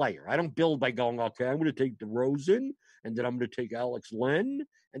in a player. I don't build by going, okay, I'm going to take DeRozan, and then I'm going to take Alex Len,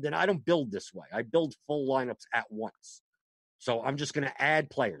 and then I don't build this way. I build full lineups at once. So I'm just going to add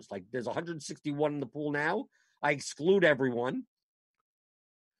players. Like there's 161 in the pool now. I exclude everyone.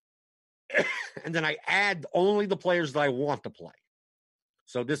 And then I add only the players that I want to play.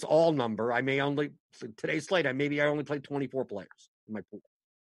 So this all number, today's slate, I only played 24 players in my pool.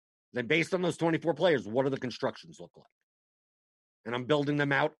 Then based on those 24 players, what do the constructions look like? And I'm building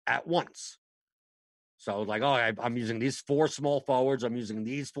them out at once. So like, I'm using these 4 small forwards. I'm using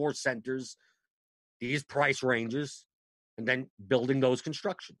these 4 centers, these price ranges, and then building those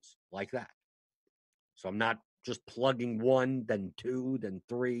constructions like that. So I'm not just plugging 1, then 2, then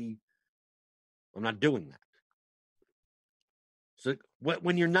 3. I'm not doing that. So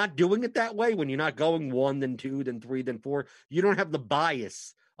when you're not doing it that way, when you're not going 1, then 2, then 3, then 4, you don't have the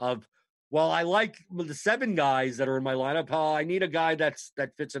bias of, well, I like the 7 guys that are in my lineup. Oh, I need a guy that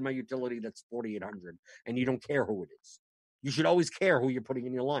fits in my utility that's 4,800, and you don't care who it is. You should always care who you're putting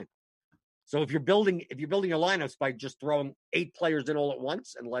in your lineup. So if you're building your lineups by just throwing 8 players in all at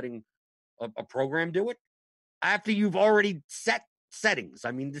once and letting a program do it, after you've already set settings.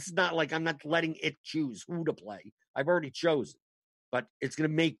 I mean, this is not like I'm not letting it choose who to play. I've already chosen. But it's going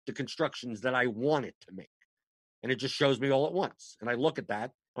to make the constructions that I want it to make. And it just shows me all at once. And I look at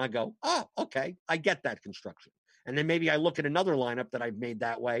that and I go, oh, okay, I get that construction. And then maybe I look at another lineup that I've made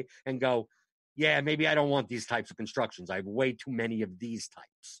that way and go, yeah, maybe I don't want these types of constructions. I have way too many of these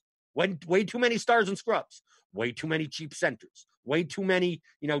types. Way too many stars and scrubs. Way too many cheap centers. Way too many,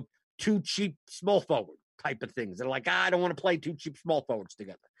 too cheap small forward type of things. They're like, I don't want to play 2 cheap small forwards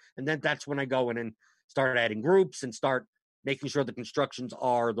together. And then that's when I go in and start adding groups and start making sure the constructions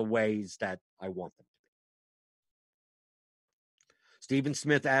are the ways that I want them to be. Stephen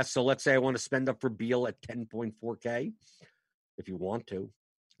Smith asks, so let's say I want to spend up for Beal at 10.4K. If you want to,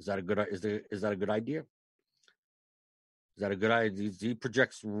 is that a good idea? Is that a good idea? He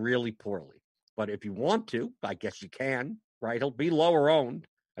projects really poorly. But if you want to, I guess you can, right? He'll be lower owned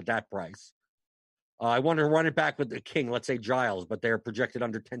at that price. I want to run it back with the king, let's say Giles, but they're projected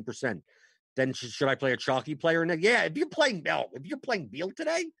under 10%. Then should I play a chalky player? And yeah, if you're playing Beal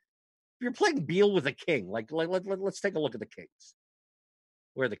today, if you're playing Beal with a king, let's take a look at the Kings.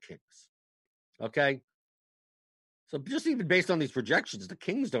 Where are the Kings? Okay. So just even based on these projections, the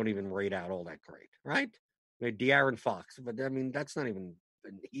Kings don't even rate out all that great, right? I mean, De'Aaron Fox, but I mean, that's not even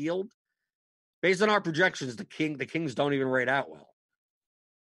been healed. Based on our projections, the Kings don't even rate out well.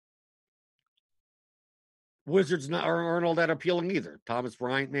 Wizards aren't all that appealing either. Thomas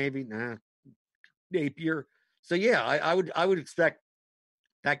Bryant, maybe, nah. Napier. So yeah, I would expect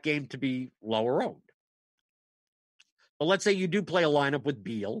that game to be lower owned. But let's say you do play a lineup with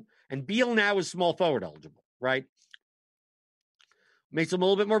Beal, and Beal now is small forward eligible, right? Makes him a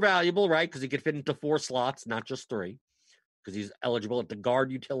little bit more valuable, right? Because he could fit into 4 slots, not just 3, because he's eligible at the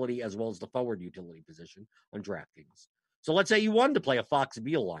guard utility as well as the forward utility position on DraftKings. So let's say you wanted to play a Fox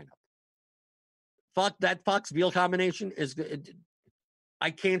Beal lineup. That Fox Beal combination is good. I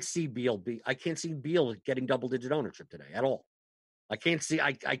can't see Beal getting double-digit ownership today at all. I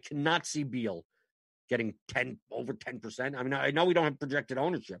cannot see Beal getting over 10%. I mean, I know we don't have projected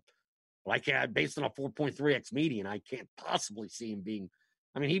ownership, but I can't, based on a 4.3x median, I can't possibly see him being.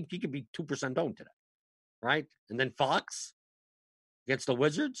 I mean, he could be 2% owned today, right? And then Fox against the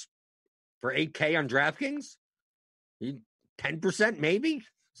Wizards for 8K on DraftKings, 10% maybe,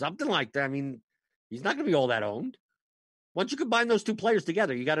 something like that. I mean, he's not going to be all that owned. Once you combine those 2 players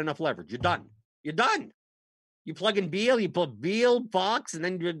together, you got enough leverage. You're done. You plug in Beal, you put Beal, Fox, and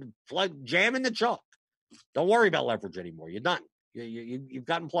then you jam in the chalk. Don't worry about leverage anymore. You're done. You've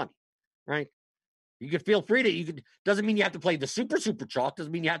gotten plenty, right? You could feel free to. Doesn't mean you have to play the super chalk.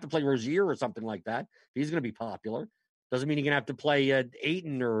 Doesn't mean you have to play Rozier or something like that. He's going to be popular. Doesn't mean you're going to have to play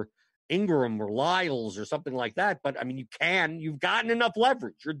Ayton or Ingram or Lyles or something like that. But I mean, you can. You've gotten enough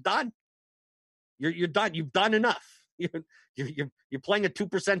leverage. You're done. You're done. You've done enough. You're playing a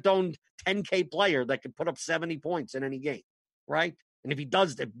 2% owned 10K player that can put up 70 points in any game, right? And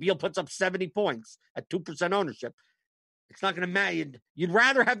if Beal puts up 70 points at 2% ownership, it's not going to matter. You'd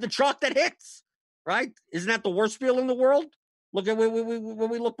rather have the chalk that hits, right? Isn't that the worst feeling in the world? Look at when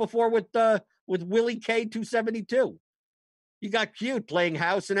we looked before with Willie K 272. You got cute playing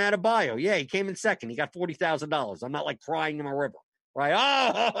House and Adebayo. Yeah, he came in second. He got $40,000. I'm not like crying in a river, right?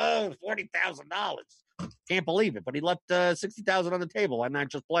 Oh, $40,000. Can't believe it. But he left $60,000 on the table. I'm not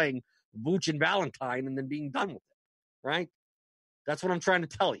just playing Vooch and Valentine and then being done with it, right? That's what I'm trying to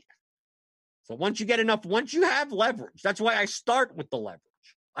tell you. So once you have leverage, that's why I start with the leverage.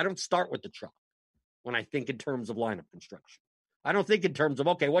 I don't start with the chalk when I think in terms of lineup construction. I don't think in terms of,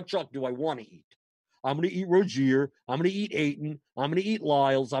 okay, what chalk do I want to eat? I'm going to eat Rozier. I'm going to eat Ayton. I'm going to eat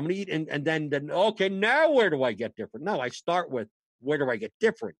Lyles. I'm going to eat, and then, okay, now where do I get different? No, I start with where do I get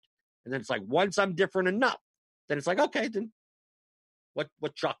different? And then it's like, once I'm different enough, then it's like, okay, then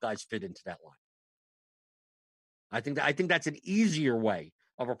what chalk guys fit into that line? I think that's an easier way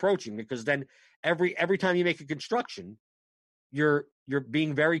of approaching, because then every time you make a construction, you're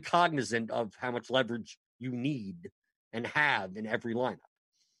being very cognizant of how much leverage you need and have in every lineup.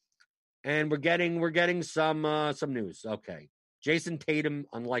 And we're getting some news. Okay, Jason Tatum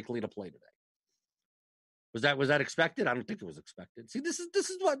unlikely to play today. Was that expected? I don't think it was expected. See, this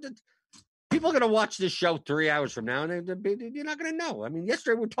is what people are going to watch this show 3 hours from now, and you're not going to know. I mean,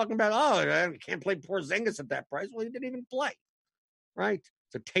 yesterday we were talking about, I can't play Porzingis at that price. Well, he didn't even play, right?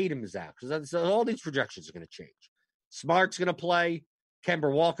 So Tatum is out because all these projections are going to change. Smart's going to play.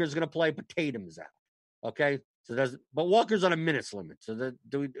 Kemba Walker's going to play, but Tatum is out. Okay, but Walker's on a minutes limit, so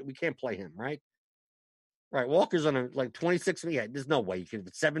we can't play him, right? Right, Walker's on a 26. Yeah, there's no way you can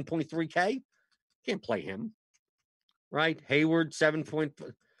 7.3K. Can't play him, right? Hayward 7.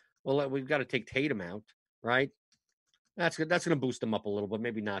 Well, we've got to take Tatum out, right? That's good. That's going to boost them up a little, but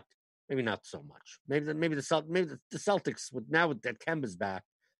maybe not so much. Maybe the Celtics with that Kemba's back,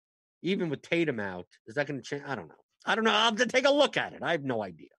 even with Tatum out, is that going to change? I don't know. I'll have to take a look at it. I have no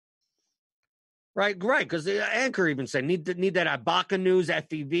idea. Right, because the anchor even said need that Ibaka news,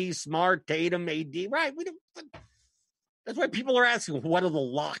 FEV, Smart, Tatum, AD. Right, that's why people are asking, what are the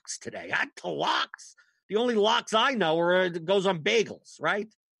locks today? The locks. The only locks I know are goes on bagels, right?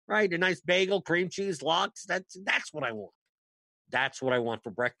 Right, a nice bagel, cream cheese, locks. That's what I want. That's what I want for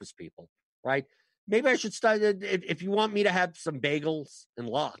breakfast, people. Right? Maybe I should start. If you want me to have some bagels and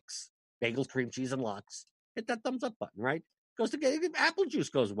locks, bagels, cream cheese, and locks, hit that thumbs up button. Right? Goes to apple juice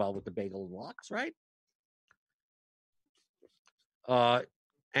goes well with the bagel and locks, right?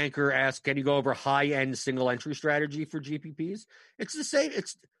 Anchor asks, can you go over high-end single entry strategy for GPPs? It's the same.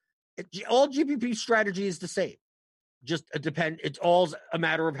 All GPP strategy is the same. Just it's all a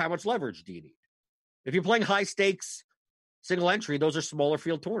matter of how much leverage do you need. If you're playing high stakes single entry, those are smaller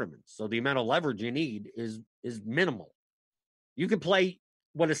field tournaments, so the amount of leverage you need is minimal. You can play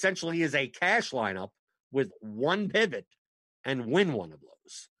what essentially is a cash lineup with one pivot and win one of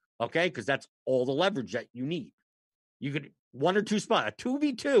those, okay? Because that's all the leverage that you need. You could one or two spot, a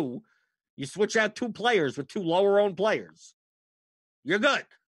 2v2, you switch out two players with two lower-owned players. You're good,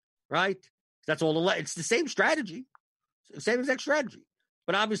 right? That's all it's the same strategy, same exact strategy.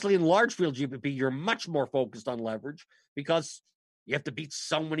 But obviously in large field GPP, you're much more focused on leverage because you have to beat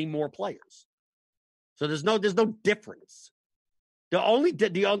so many more players. So there's no difference.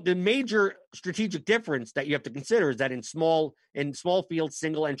 The major strategic difference that you have to consider is that in small field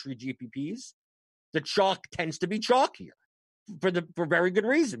single entry GPPs, the chalk tends to be chalkier for very good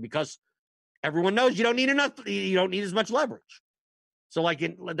reason, because everyone knows you don't need as much leverage. So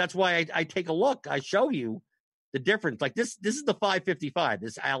that's why I take a look. I show you the difference. Like this is the 555.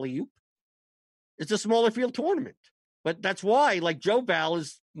 This alley-oop. It's a smaller field tournament, but that's why Joe Val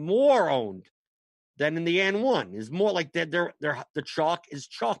is more owned than in the N1. Is more like the chalk is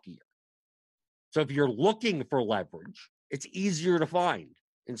chalkier. So if you're looking for leverage, it's easier to find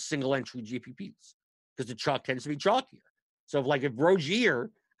in single entry GPPs because the chalk tends to be chalkier. So if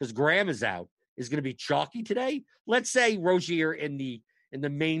Rozier, because Graham is out, is going to be chalky today, let's say Rozier in the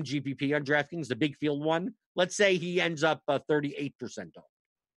main GPP on DraftKings, the big field one, let's say he ends up 38% owned.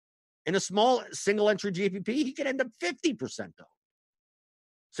 In a small single entry GPP, he could end up 50% owned.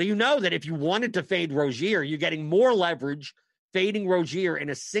 So you know that if you wanted to fade Rozier, you're getting more leverage fading Rozier in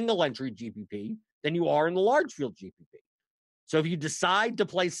a single entry GPP than you are in the large field GPP. So if you decide to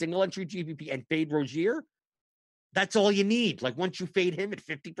play single entry GPP and fade Rozier, that's all you need. Once you fade him at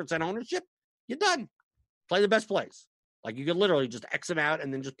 50% ownership, you're done. Play the best plays. You could literally just X him out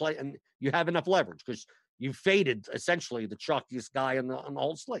and then just play, and you have enough leverage because you faded essentially the chalkiest guy on the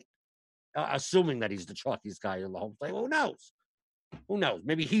whole slate. Assuming that he's the chalkiest guy on the whole slate. Well, who knows?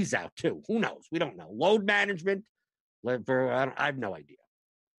 Maybe he's out too. Who knows? We don't know. Load management. I have no idea.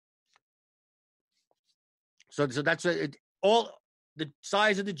 So that's all. The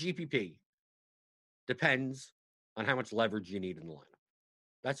size of the GPP depends on how much leverage you need in the lineup.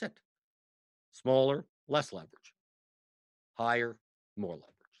 That's it. Smaller, less leverage. Higher, more leverage.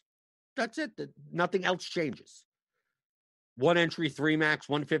 That's it. Nothing else changes. One entry, 3 max,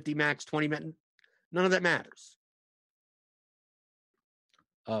 150 max, 20 max. None of that matters.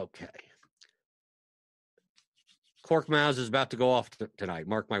 Okay. Korkmaz is about to go off tonight.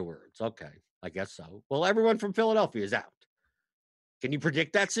 Mark my words. Okay. I guess so. Well, everyone from Philadelphia is out. Can you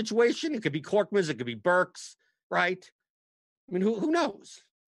predict that situation? It could be Korkmaz. It could be Burks, right? I mean, who knows?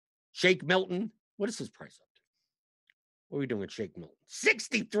 Shake Milton. What is his price up to? What are we doing with Shake Milton?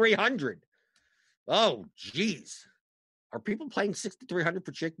 6,300. Oh, geez. Are people playing 6,300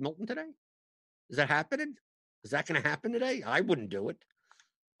 for Shake Milton today? Is that happening? Is that going to happen today? I wouldn't do it.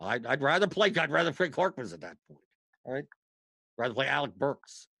 I'd rather play Korkmaz at that point. All right. Rather play Alec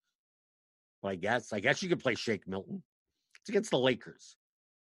Burks. But I guess you could play Shake Milton. It's against the Lakers.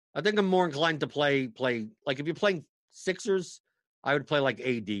 I think I'm more inclined to play if you're playing Sixers, I would play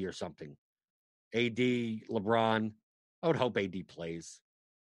AD or something. AD, LeBron. I would hope AD plays.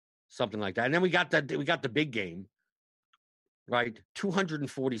 Something like that. And then we got the big game, right?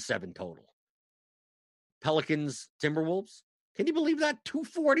 247 total. Pelicans, Timberwolves. Can you believe that?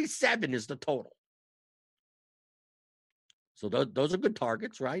 247 is the total. So those are good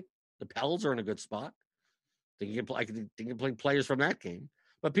targets, right? The Pels are in a good spot. They can play players from that game.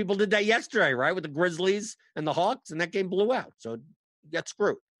 But people did that yesterday, right? With the Grizzlies and the Hawks, and that game blew out. So you get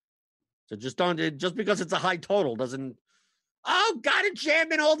screwed. So just because it's a high total doesn't, got to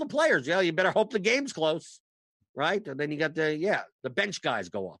jam in all the players. Yeah, you better hope the game's close, right? And then you got the bench guys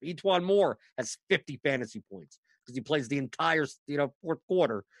go off. Etwan Moore has 50 fantasy points because he plays the entire, fourth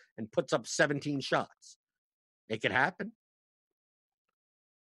quarter and puts up 17 shots. It could happen.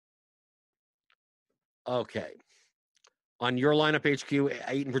 Okay. On your lineup HQ,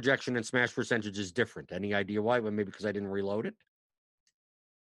 Ayton projection and smash percentage is different. Any idea why? Well, maybe because I didn't reload it.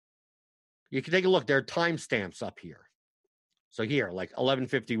 You can take a look. There are timestamps up here. So here, like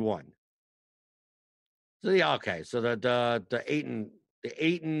 11:51. So yeah, okay. So the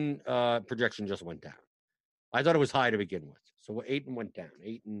Ayton projection just went down. I thought it was high to begin with. So Ayton went down.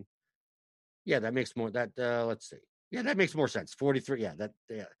 Ayton, yeah, that makes more. Let's see. Yeah, that makes more sense. 43. Yeah,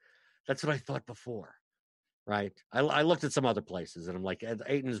 that's what I thought before. Right. I looked at some other places and I'm like,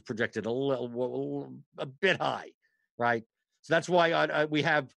 Ayton is projected a bit high. Right. So that's why we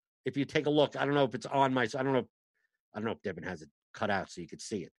have, if you take a look, I don't know if it's on my, I don't know if Devin has it cut out so you could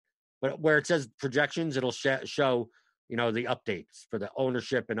see it, but where it says projections, it'll show, the updates for the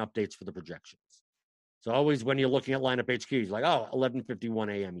ownership and updates for the projections. So always when you're looking at lineup HQ, you're like,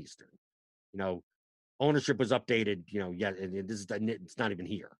 11:51 a.m. Eastern, ownership was updated, it's not even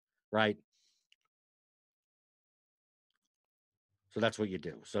here. Right. So that's what you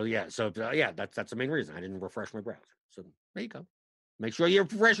do. So that's the main reason I didn't refresh my browser. So there you go. Make sure you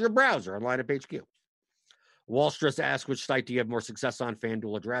refresh your browser on lineup HQ. Wall Street asks, which site do you have more success on, FanDuel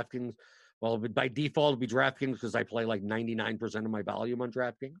or DraftKings? Well, by default, it'll be DraftKings because I play like 99% of my volume on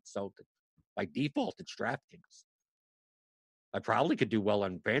DraftKings. So by default, it's DraftKings. I probably could do well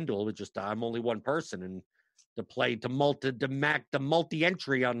on FanDuel. It's just I'm only one person, and to play the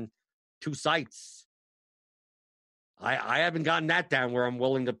multi-entry on two sites. I haven't gotten that down where I'm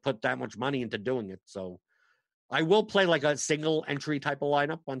willing to put that much money into doing it. So I will play like a single entry type of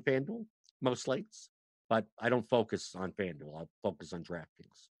lineup on FanDuel, most slates, but I don't focus on FanDuel. I'll focus on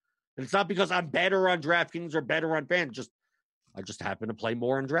DraftKings. And it's not because I'm better on DraftKings or better on FanDuel. I just happen to play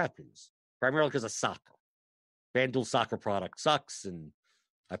more on DraftKings, primarily because of soccer. FanDuel soccer product sucks, and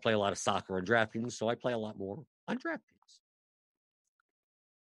I play a lot of soccer on DraftKings, so I play a lot more on DraftKings.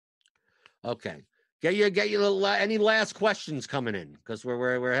 Okay. Get you any last questions coming in, because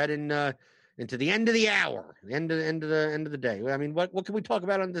we're heading into the end of the hour, end of the day. I mean, what can we talk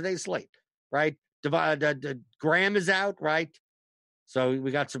about on today's slate? Right, Graham is out, right? So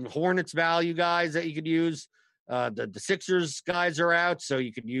we got some Hornets value guys that you could use. The Sixers guys are out, so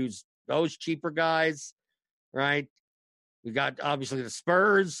you could use those cheaper guys, right? We got obviously the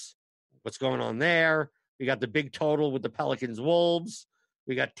Spurs. What's going on there? We got the big total with the Pelicans Wolves.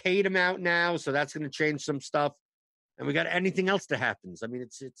 We got Tatum out now, so that's going to change some stuff. And we got anything else that happens. I mean,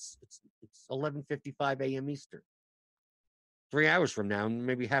 it's 11:55 a.m. Eastern. 3 hours from now, and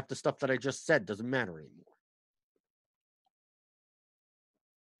maybe half the stuff that I just said doesn't matter anymore.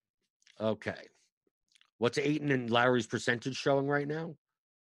 Okay. What's Ayton and Lowry's percentage showing right now?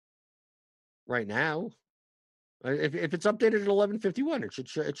 Right now, if it's updated at 11:51, it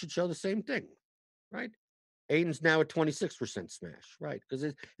should show the same thing, right? Ayton's now at 26% smash, right? Because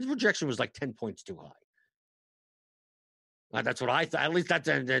his projection was like 10 points too high. That's what I thought. At least that's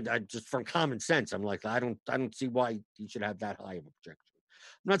just from common sense. I'm like, I don't see why he should have that high of a projection.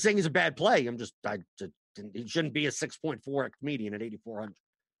 I'm not saying he's a bad play. He shouldn't be a 6.4x median at 8,400.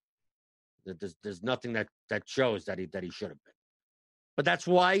 There's nothing that shows that he should have been. But that's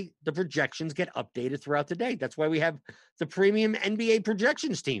why the projections get updated throughout the day. That's why we have the premium NBA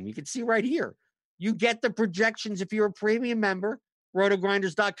projections team. You can see right here. You get the projections if you're a premium member.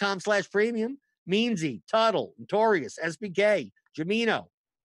 RotoGrinders.com/premium. Meansy, Tuttle, Notorious, SBK, Jamino.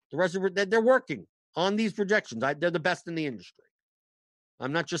 The rest of it, they're working on these projections. They're the best in the industry.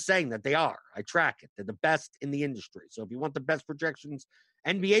 I'm not just saying that they are. I track it. They're the best in the industry. So if you want the best projections,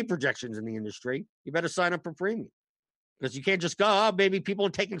 NBA projections in the industry, you better sign up for premium. Because you can't just go, maybe people are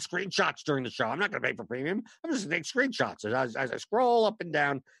taking screenshots during the show. I'm not going to pay for premium. I'm just going to take screenshots. As I scroll up and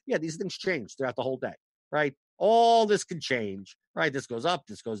down, these things change throughout the whole day, right? All this can change, right? This goes up,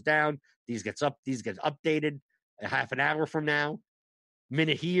 this goes down. These get updated a half an hour from now.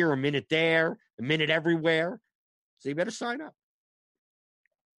 Minute here, a minute there, a minute everywhere. So you better sign up.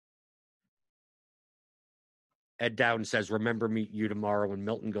 Ed Dowden says, remember you tomorrow when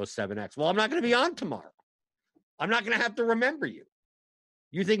Milton goes 7X. Well, I'm not going to be on tomorrow. I'm not going to have to remember you.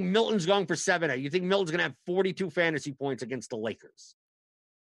 You think Milton's going for 7? You think Milton's going to have 42 fantasy points against the Lakers?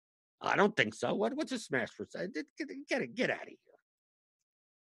 I don't think so. What's his smash percentage? Get out of here.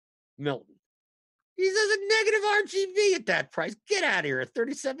 Milton. He's a negative RGV at that price. Get out of here. At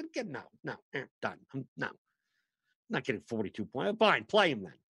 37? No, done. No. I'm not getting 42 points. Fine, play him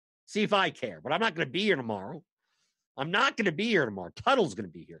then. See if I care. But I'm not going to be here tomorrow. Tuttle's going to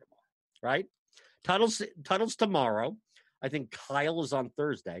be here tomorrow, right? Tuttle's tomorrow. I think Kyle is on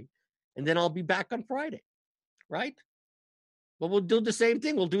Thursday. And then I'll be back on Friday, right? But we'll do the same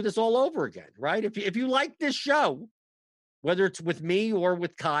thing. We'll do this all over again, right? If you like this show, whether it's with me or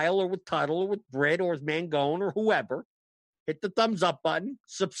with Kyle or with Tuttle or with Britt or with Mangone or whoever, hit the thumbs up button.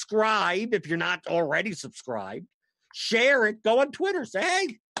 Subscribe if you're not already subscribed. Share it. Go on Twitter. Say,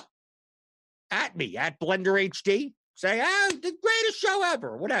 hey, at me, at Blender HD. Say, the greatest show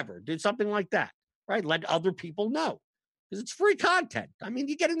ever, whatever. Do something like that, right? Let other people know because it's free content. I mean,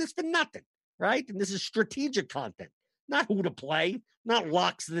 you're getting this for nothing, right? And this is strategic content, not who to play, not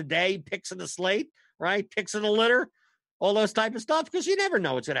locks of the day, picks of the slate, right? Picks of the litter, all those type of stuff because you never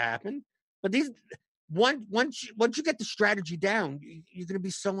know what's going to happen. But these once you get the strategy down, you're going to be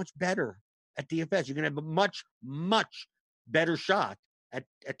so much better at DFS. You're going to have a much, much better shot at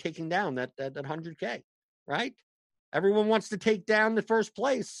taking down that 100K, right? Everyone wants to take down the first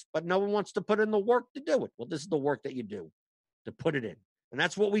place, but no one wants to put in the work to do it. Well, this is the work that you do to put it in. And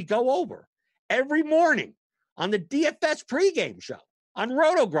that's what we go over every morning on the DFS pregame show on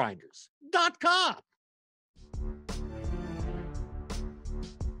RotoGrinders.com.